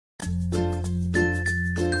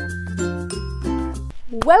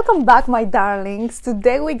Welcome back, my darlings.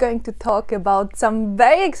 Today we're going to talk about some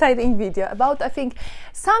very exciting video about, I think,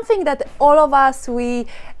 something that all of us we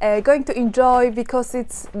going to enjoy, because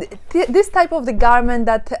it's this type of the garment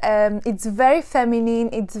that it's very feminine,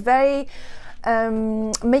 it's very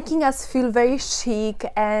making us feel very chic,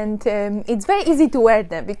 and it's very easy to wear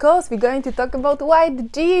them, because we're going to talk about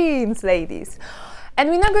white jeans, ladies. And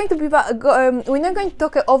we're not going to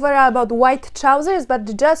talk overall about white trousers,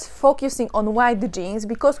 but just focusing on white jeans,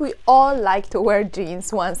 because we all like to wear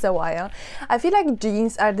jeans once in a while. I feel like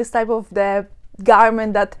jeans are this type of the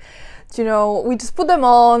garment that, you know, we just put them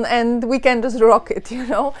on and we can just rock it, you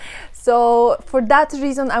know. So for that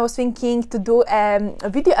reason, I was thinking to do a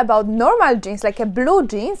video about normal jeans, like a blue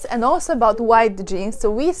jeans, and also about white jeans. So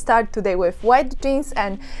we start today with white jeans,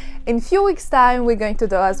 and in a few weeks time we're going to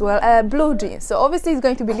do as well blue jeans. So obviously it's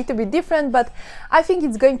going to be a little bit different, but I think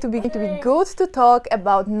it's going to be good to talk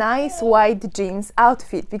about nice white jeans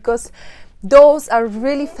outfit, because those are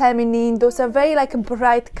really feminine, those are very like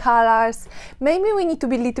bright colors. Maybe we need to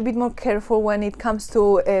be a little bit more careful when it comes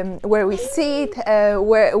to where we see it,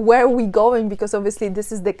 where we going, because obviously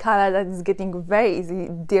this is the color that is getting very easy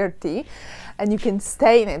dirty, and you can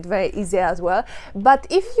stain it very easy as well. But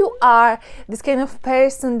if you are this kind of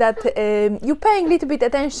person that you're paying a little bit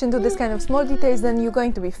attention to this kind of small details, then you're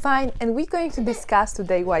going to be fine. And we're going to discuss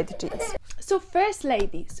today white jeans. So first,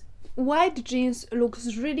 ladies, white jeans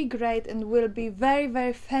looks really great and will be very,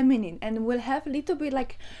 very feminine, and will have a little bit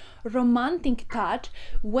like romantic touch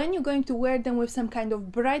when you're going to wear them with some kind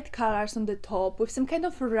of bright colors on the top, with some kind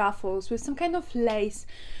of ruffles, with some kind of lace.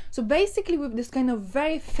 So basically with this kind of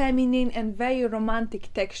very feminine and very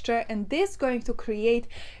romantic texture, and this going to create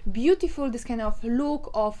beautiful this kind of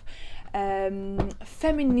look of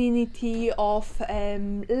femininity, of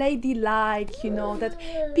ladylike, you know, that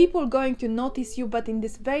people going to notice you, but in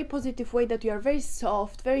this very positive way, that you are very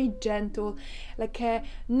soft, very gentle, like a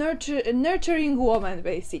nurturing woman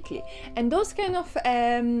basically. And those kind of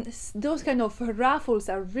ruffles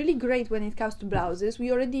are really great when it comes to blouses. I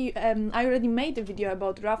already made a video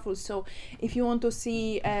about ruffles, so if you want to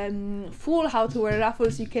see full how to wear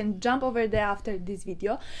ruffles, you can jump over there after this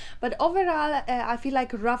video. But overall, I feel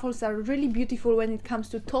like ruffles are really beautiful when it comes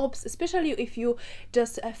to tops, especially if you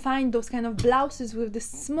just find those kind of blouses with the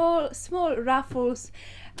small ruffles,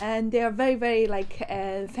 and they are very, very like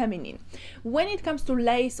feminine. When it comes to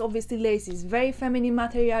lace, obviously lace is very feminine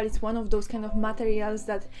material. It's one of those kind of materials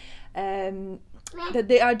that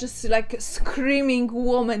they are just like screaming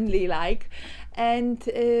womanly like. And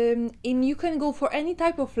you can go for any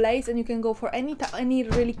type of lace, and you can go for any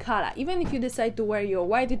really color. Even if you decide to wear your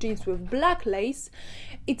white jeans with black lace,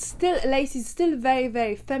 lace is still very,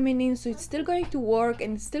 very feminine, so it's still going to work,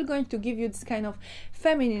 and it's still going to give you this kind of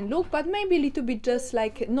feminine look, but maybe a little bit just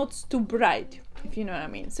like not too bright, if you know what I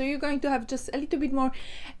mean. So you're going to have just a little bit more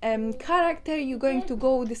character. You're going to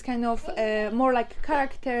go this kind of more like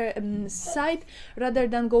character side, rather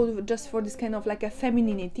than go just for this kind of like a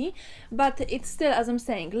femininity. But it's still, as I'm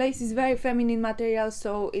saying, lace is very feminine material,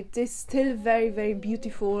 so it is still very, very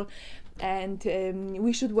beautiful. And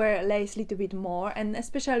we should wear lace a little bit more, and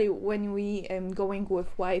especially when we going with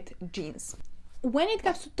white jeans. When it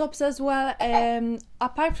comes to tops as well,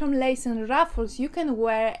 apart from lace and ruffles, you can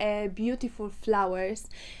wear beautiful flowers,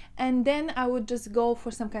 and then I would just go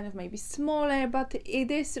for some kind of maybe smaller, but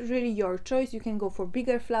it is really your choice. You can go for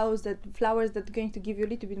bigger flowers that are going to give you a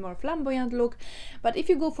little bit more flamboyant look. But if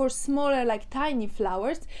you go for smaller, like tiny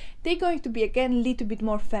flowers, they're going to be again a little bit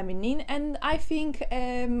more feminine. And I think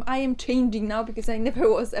I am changing now, because I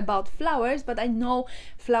never was about flowers, but I know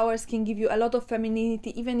flowers can give you a lot of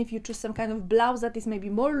femininity, even if you choose some kind of blouse that is maybe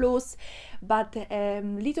more loose, but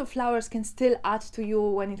little flowers can still add to you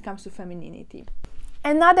when it comes to femininity.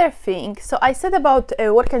 Another thing, so I said about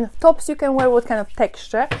what kind of tops you can wear, what kind of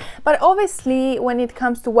texture, but obviously when it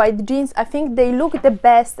comes to white jeans, I think they look the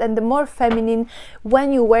best and the more feminine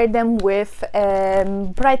when you wear them with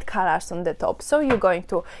bright colors on the top. So you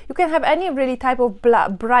can have any really type of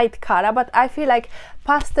bright color, but I feel like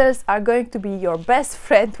pastels are going to be your best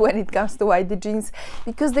friend when it comes to white jeans,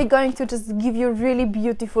 because they're going to just give you really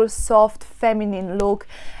beautiful, soft, feminine look,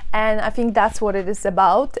 and I think that's what it is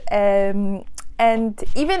about. And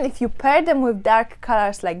even if you pair them with dark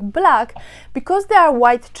colors like black, because they are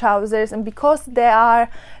white trousers, and because they are,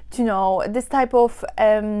 you know, this type of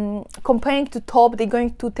comparing to top, they're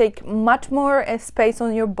going to take much more space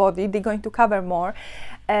on your body, they're going to cover more.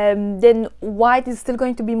 then white is still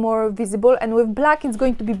going to be more visible, and with black it's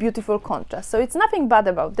going to be beautiful contrast. So it's nothing bad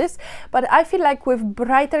about this, but I feel like with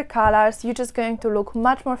brighter colors you're just going to look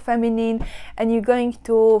much more feminine, and you're going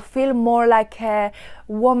to feel more like a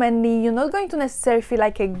womanly. You're not going to necessarily feel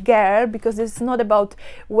like a girl, because it's not about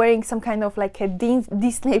wearing some kind of like a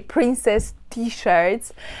Disney princess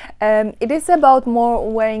t-shirts. It is about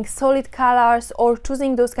more wearing solid colors, or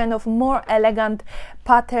choosing those kind of more elegant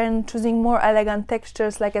pattern, choosing more elegant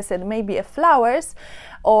textures, like I said, maybe a flowers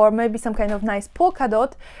or maybe some kind of nice polka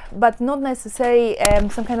dot, but not necessarily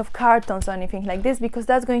some kind of cartons or anything like this, because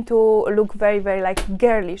that's going to look very, very like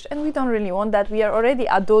girlish, and we don't really want that. We are already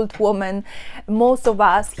adult women, most of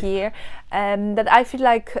us here, that I feel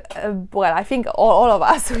like, well, I think all of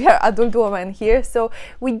us, we are adult women here, so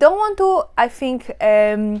we don't want to, I think,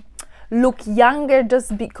 look younger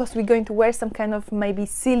just because we're going to wear some kind of maybe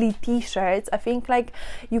silly t-shirts. I think like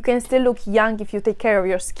you can still look young if you take care of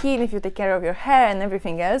your skin, if you take care of your hair and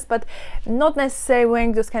everything else, but not necessarily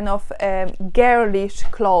wearing those kind of girlish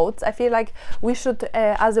clothes. I feel like we should,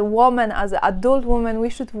 as a woman, as an adult woman, we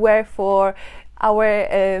should wear for our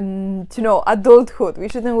you know, adulthood. We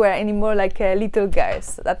shouldn't wear any more like little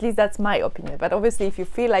girls. At least that's my opinion. But obviously if you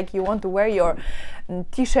feel like you want to wear your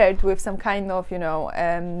t-shirt with some kind of, you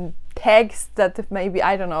know, text that maybe,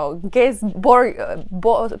 I don't know,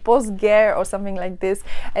 post gear or something like this,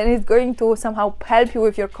 and it's going to somehow help you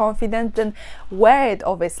with your confidence, then wear it,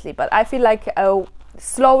 obviously. But I feel like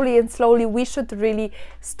slowly we should really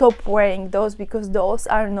stop wearing those, because those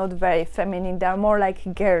are not very feminine. They are more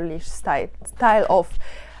like girlish style of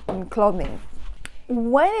clothing.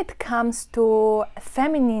 When it comes to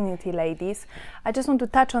femininity, ladies, I just want to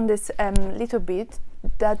touch on this little bit,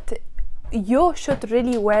 that you should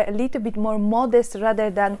really wear a little bit more modest rather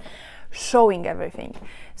than showing everything.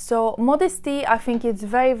 So modesty, I think it's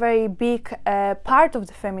very, very big part of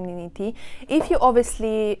the femininity. If you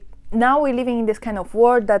obviously, now we're living in this kind of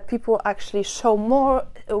world that people actually show more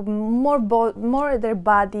their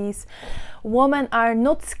bodies. Women are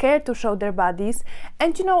not scared to show their bodies,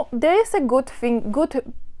 and you know, there is a good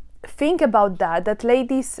thing about that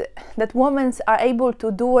ladies, that women are able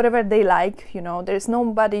to do whatever they like. You know, there's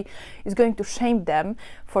nobody is going to shame them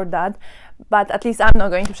for that. But at least I'm not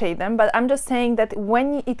going to shame them. But I'm just saying that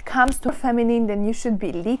when it comes to feminine, then you should be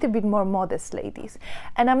a little bit more modest, ladies.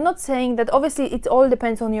 And I'm not saying that, obviously it all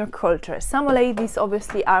depends on your culture. Some ladies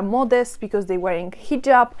obviously are modest because they're wearing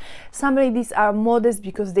hijab. Some ladies are modest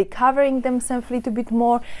because they're covering themselves a little bit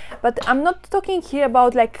more. But I'm not talking here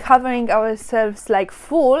about like covering ourselves like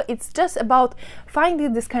full. It's just about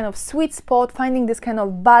finding this kind of sweet spot, finding this kind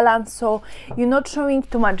of balance. So you're not showing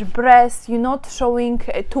too much breast, you're not showing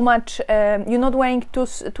too much, you're not wearing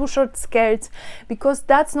too short skirts, because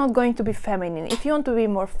that's not going to be feminine. If you want to be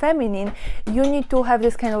more feminine, you need to have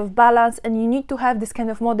this kind of balance, and you need to have this kind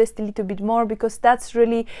of modesty a little bit more, because that's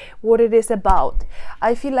really what it is about.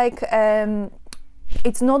 I feel like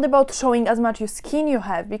it's not about showing as much your skin you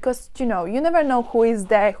have, because you know, you never know who is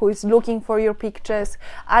there, who is looking for your pictures,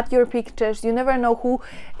 at your pictures. You never know who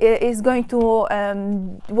is going to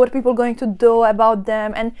what people are going to do about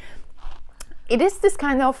them. And it is this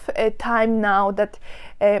kind of time now that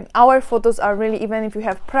our photos are really, even if you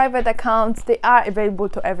have private accounts, they are available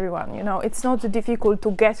to everyone. You know, it's not difficult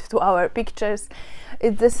to get to our pictures.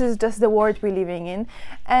 This is just the world we're living in,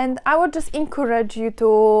 and I would just encourage you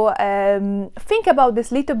to think about this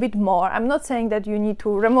a little bit more. I'm not saying that you need to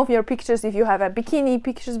remove your pictures if you have a bikini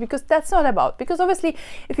pictures, because that's not about, because obviously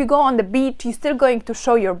if you go on the beach, you're still going to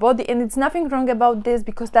show your body, and it's nothing wrong about this,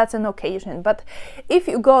 because that's an occasion. But if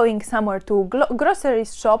you're going somewhere to grocery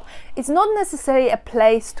shop, it's not necessarily a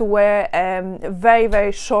place to wear very,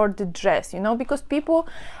 very short dress, you know, because people,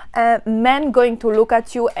 men going to look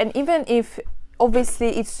at you, and even if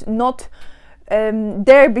obviously it's not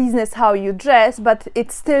their business how you dress, but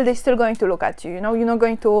it's still, they're still going to look at you. You know, you're not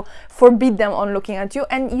going to forbid them on looking at you,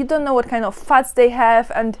 and you don't know what kind of fats they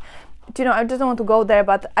have. And you know, I just don't want to go there,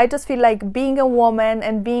 but I just feel like being a woman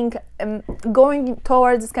and being going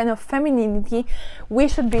towards this kind of femininity, we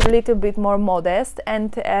should be a little bit more modest.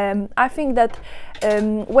 And I think that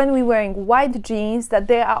when we're wearing white jeans, that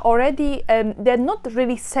they are already they're not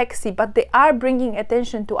really sexy, but they are bringing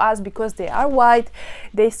attention to us because they are white,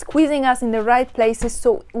 they're squeezing us in the right places,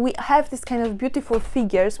 so we have this kind of beautiful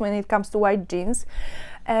figures when it comes to white jeans.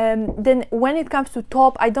 Then when it comes to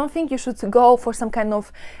top, I don't think you should go for some kind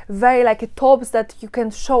of very like tops that you can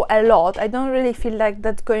show a lot. I don't really feel like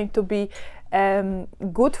that's going to be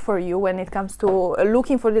good for you when it comes to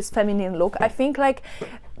looking for this feminine look. I think like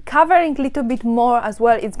covering a little bit more as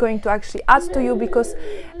well, it's going to actually add to you, because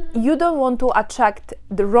you don't want to attract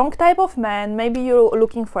the wrong type of man. Maybe you're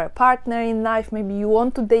looking for a partner in life, maybe you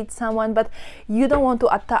want to date someone, but you don't want to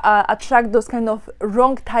attract those kind of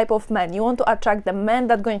wrong type of men. You want to attract the man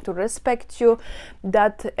that's going to respect you,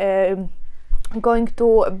 that going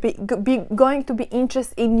to be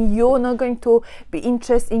interested in you, not going to be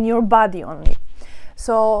interested in your body only.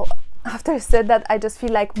 So after I said that, I just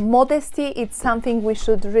feel like modesty, it's something we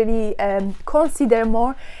should really consider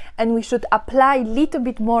more, and we should apply a little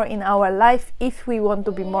bit more in our life if we want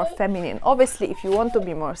to be more feminine. Obviously, if you want to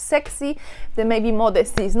be more sexy, then maybe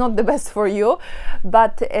modesty is not the best for you,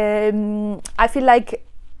 but I feel like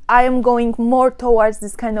I am going more towards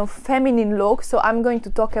this kind of feminine look, so I'm going to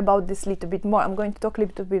talk about this a little bit more. I'm going to talk a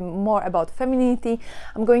little bit more about femininity.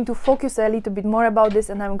 I'm going to focus a little bit more about this,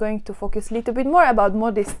 and I'm going to focus a little bit more about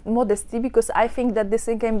modesty, because I think that this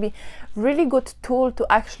can be really good tool to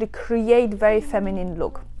actually create very feminine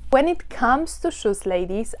look. When it comes to shoes,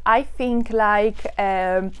 ladies, I think like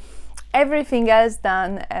everything else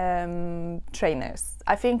than trainers.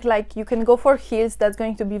 I think like you can go for heels. That's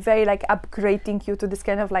going to be very like upgrading you to this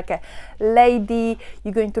kind of like a lady.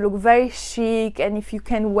 You're going to look very chic, and if you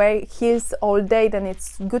can wear heels all day, then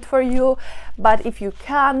it's good for you. But if you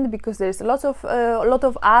can't, because there's a lot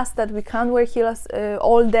of us that we can't wear heels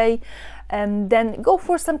all day, then go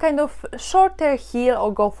for some kind of shorter heel,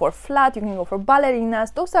 or go for flat. You can go for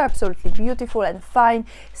ballerinas. Those are absolutely beautiful and fine,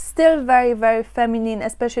 still very, very feminine,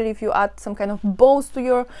 especially if you add some kind of bows to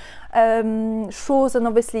your shoes, and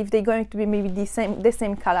obviously if they're going to be maybe the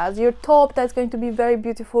same colors. Your top, that's going to be very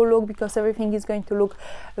beautiful look, because everything is going to look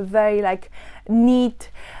very like neat.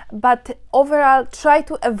 But overall, try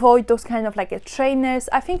to avoid those kind of like trainers.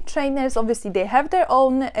 I think trainers, obviously they have their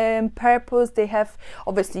own purpose. They have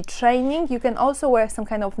obviously training. You can also wear some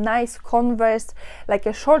kind of nice Converse, like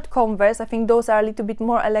a short Converse. I think those are a little bit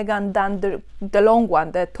more elegant than the long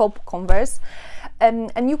one, the top Converse.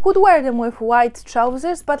 And you could wear them with white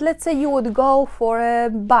trousers, but let's say you would go for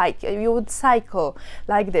a bike, you would cycle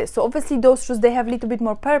like this. So obviously those shoes, they have a little bit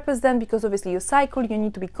more purpose then, because obviously you cycle, you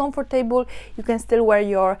need to be comfortable. You can still wear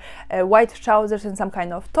your white trousers and some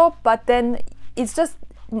kind of top, but then it's just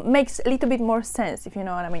makes a little bit more sense, if you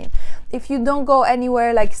know what I mean. If you don't go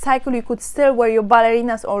anywhere like cycle, you could still wear your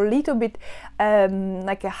ballerinas, or a little bit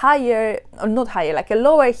like a higher, or not higher, like a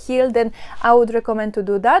lower heel, then I would recommend to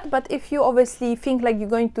do that. But if you obviously think like you're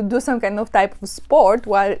going to do some kind of type of sport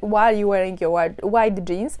while you're wearing your white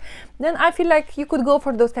jeans, then I feel like you could go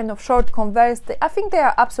for those kind of short Converse. I think they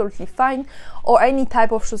are absolutely fine, or any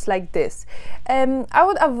type of shoes like this. I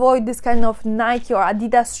would avoid this kind of Nike or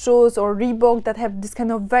Adidas shoes or Reebok that have this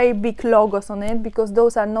kind of very big logos on it, because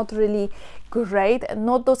those are not really great, and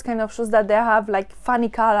not those kind of shoes that they have like funny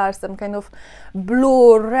colors, some kind of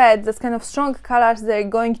blue, red, this kind of strong colors. They're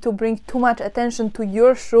going to bring too much attention to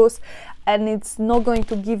your shoes, and it's not going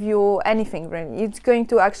to give you anything really. It's going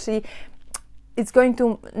to actually,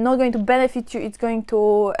 not going to benefit you. It's going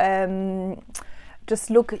to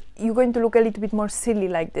you're going to look a little bit more silly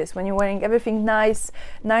like this when you're wearing everything nice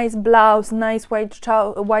blouse, nice white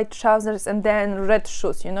trousers, and then red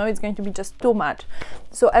shoes. You know, it's going to be just too much.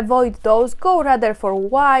 So avoid those. Go rather for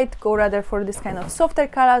white, go rather for this kind of softer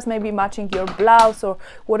colors, maybe matching your blouse or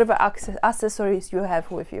whatever accessories you have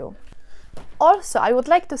with you. Also, I would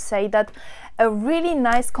like to say that a really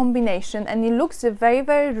nice combination, and it looks very,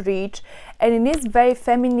 very rich, and it is very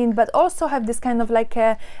feminine, but also have this kind of like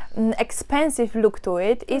a expensive look to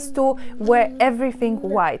it, is to wear everything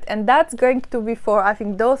white. And that's going to be for, I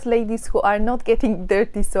think, those ladies who are not getting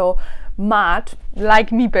dirty so much,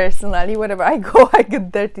 like me personally. Wherever I go, I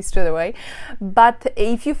get dirty straight away. But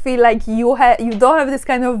if you feel like you don't have this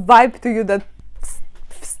kind of vibe to you, that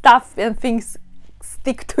stuff and things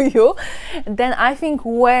stick to you, then I think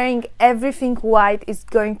wearing everything white is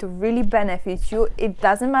going to really benefit you. It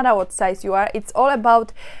doesn't matter what size you are. It's all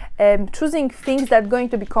about choosing things that are going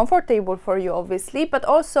to be comfortable for you, obviously, but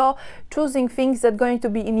also choosing things that are going to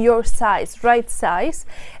be in your size, right size.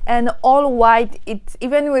 And all white,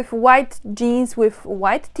 even with white jeans, with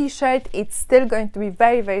white t-shirt, it's still going to be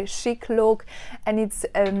very, very chic look. And it's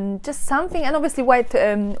just something, and obviously white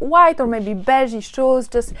or maybe beige shoes,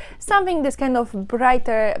 just something this kind of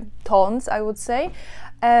brighter tones, I would say.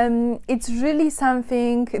 It's really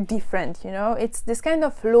something different, you know. It's this kind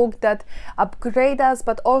of look that upgrades us,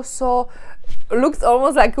 but also looks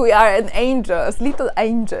almost like we are little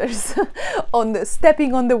angels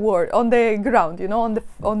stepping on the ground, you know, on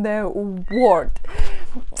the world.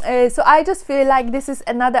 so I just feel like this is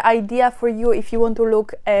another idea for you if you want to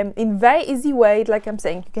look in very easy way. Like I'm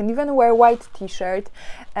saying, you can even wear white t-shirt,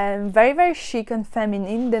 very, very chic and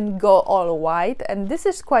feminine, then go all white. And this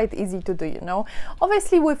is quite easy to do, you know.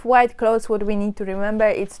 Obviously with white clothes, what we need to remember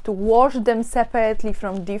is to wash them separately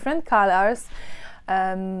from different colors.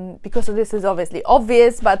 Because this is obviously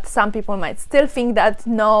obvious, but some people might still think that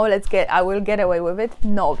no, I will get away with it.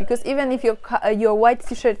 No, because even if your white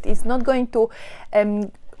t-shirt is not going to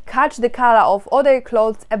catch the color of other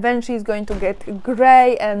clothes, eventually it's going to get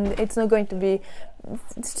gray, and it's not going to be,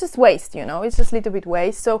 it's just waste, you know, it's just a little bit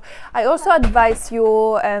waste. So I also advise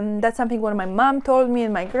you, that's something what my mom told me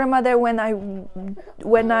and my grandmother when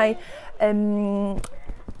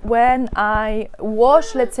I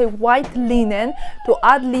wash, let's say, white linen, to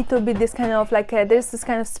add little bit this kind of like there's this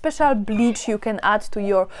kind of special bleach you can add to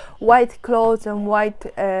your white clothes and white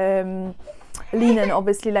linen,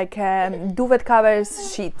 obviously, like duvet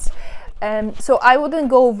covers, sheets. So I wouldn't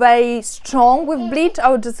go very strong with bleach. I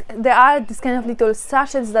would just, there are this kind of little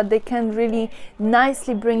sachets that they can really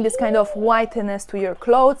nicely bring this kind of whiteness to your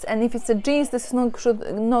clothes. And if it's a jeans, this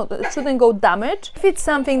shouldn't go damaged. If it's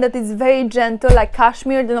something that is very gentle, like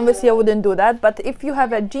cashmere, then obviously I wouldn't do that. But if you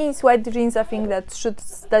have a jeans, white jeans, I think that's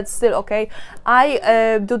still okay.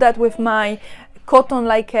 I do that with my cotton,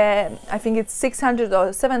 like I think it's 600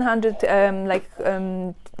 or 700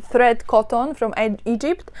 thread cotton from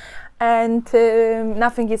Egypt. And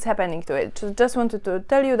nothing is happening to it. Just wanted to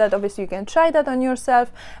tell you that obviously you can try that on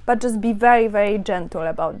yourself, but just be very, very gentle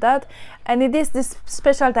about that. And it is this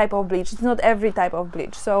special type of bleach. It's not every type of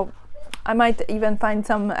bleach. So I might even find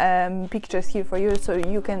some pictures here for you so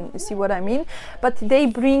you can see what I mean. But they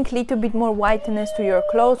bring a little bit more whiteness to your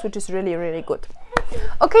clothes, which is really, really good.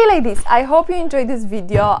 Okay, ladies, I hope you enjoyed this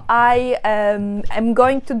video. I am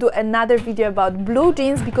going to do another video about blue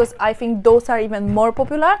jeans because I think those are even more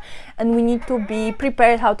popular, and we need to be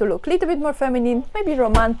prepared how to look a little bit more feminine, maybe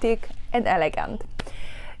romantic and elegant.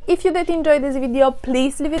 If you did enjoy this video,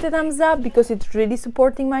 please leave it a thumbs up because it's really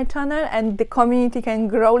supporting my channel and the community can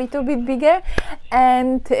grow a little bit bigger.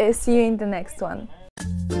 And see you in the next one.